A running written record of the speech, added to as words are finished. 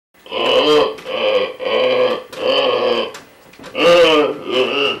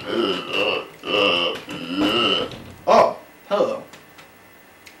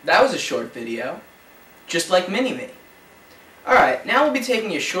just like Mini-Me. Alright, now we'll be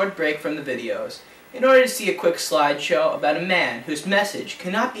taking a short break from the videos in order to see a quick slideshow about a man whose message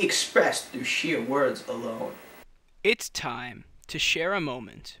cannot be expressed through sheer words alone. It's time to share a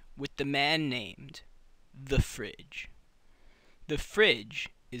moment with the man named the Fridge. The Fridge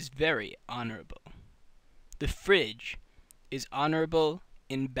is very honorable. The Fridge is honorable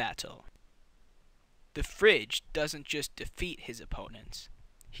in battle. The Fridge doesn't just defeat his opponents,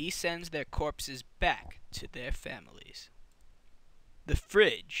 he sends their corpses back to their families. The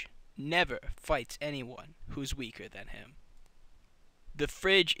Fridge never fights anyone who's weaker than him. The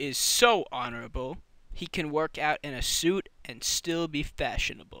Fridge is so honorable, he can work out in a suit and still be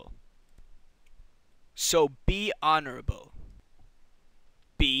fashionable. So be honorable.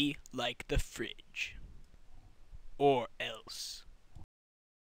 Be like the Fridge. Or else.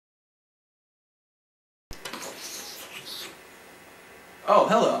 Oh,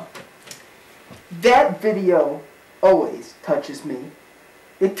 hello. That video always touches me.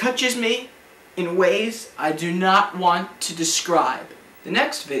 It touches me in ways I do not want to describe. The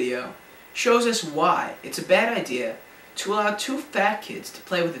next video shows us why it's a bad idea to allow two fat kids to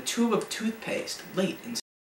play with a tube of toothpaste late into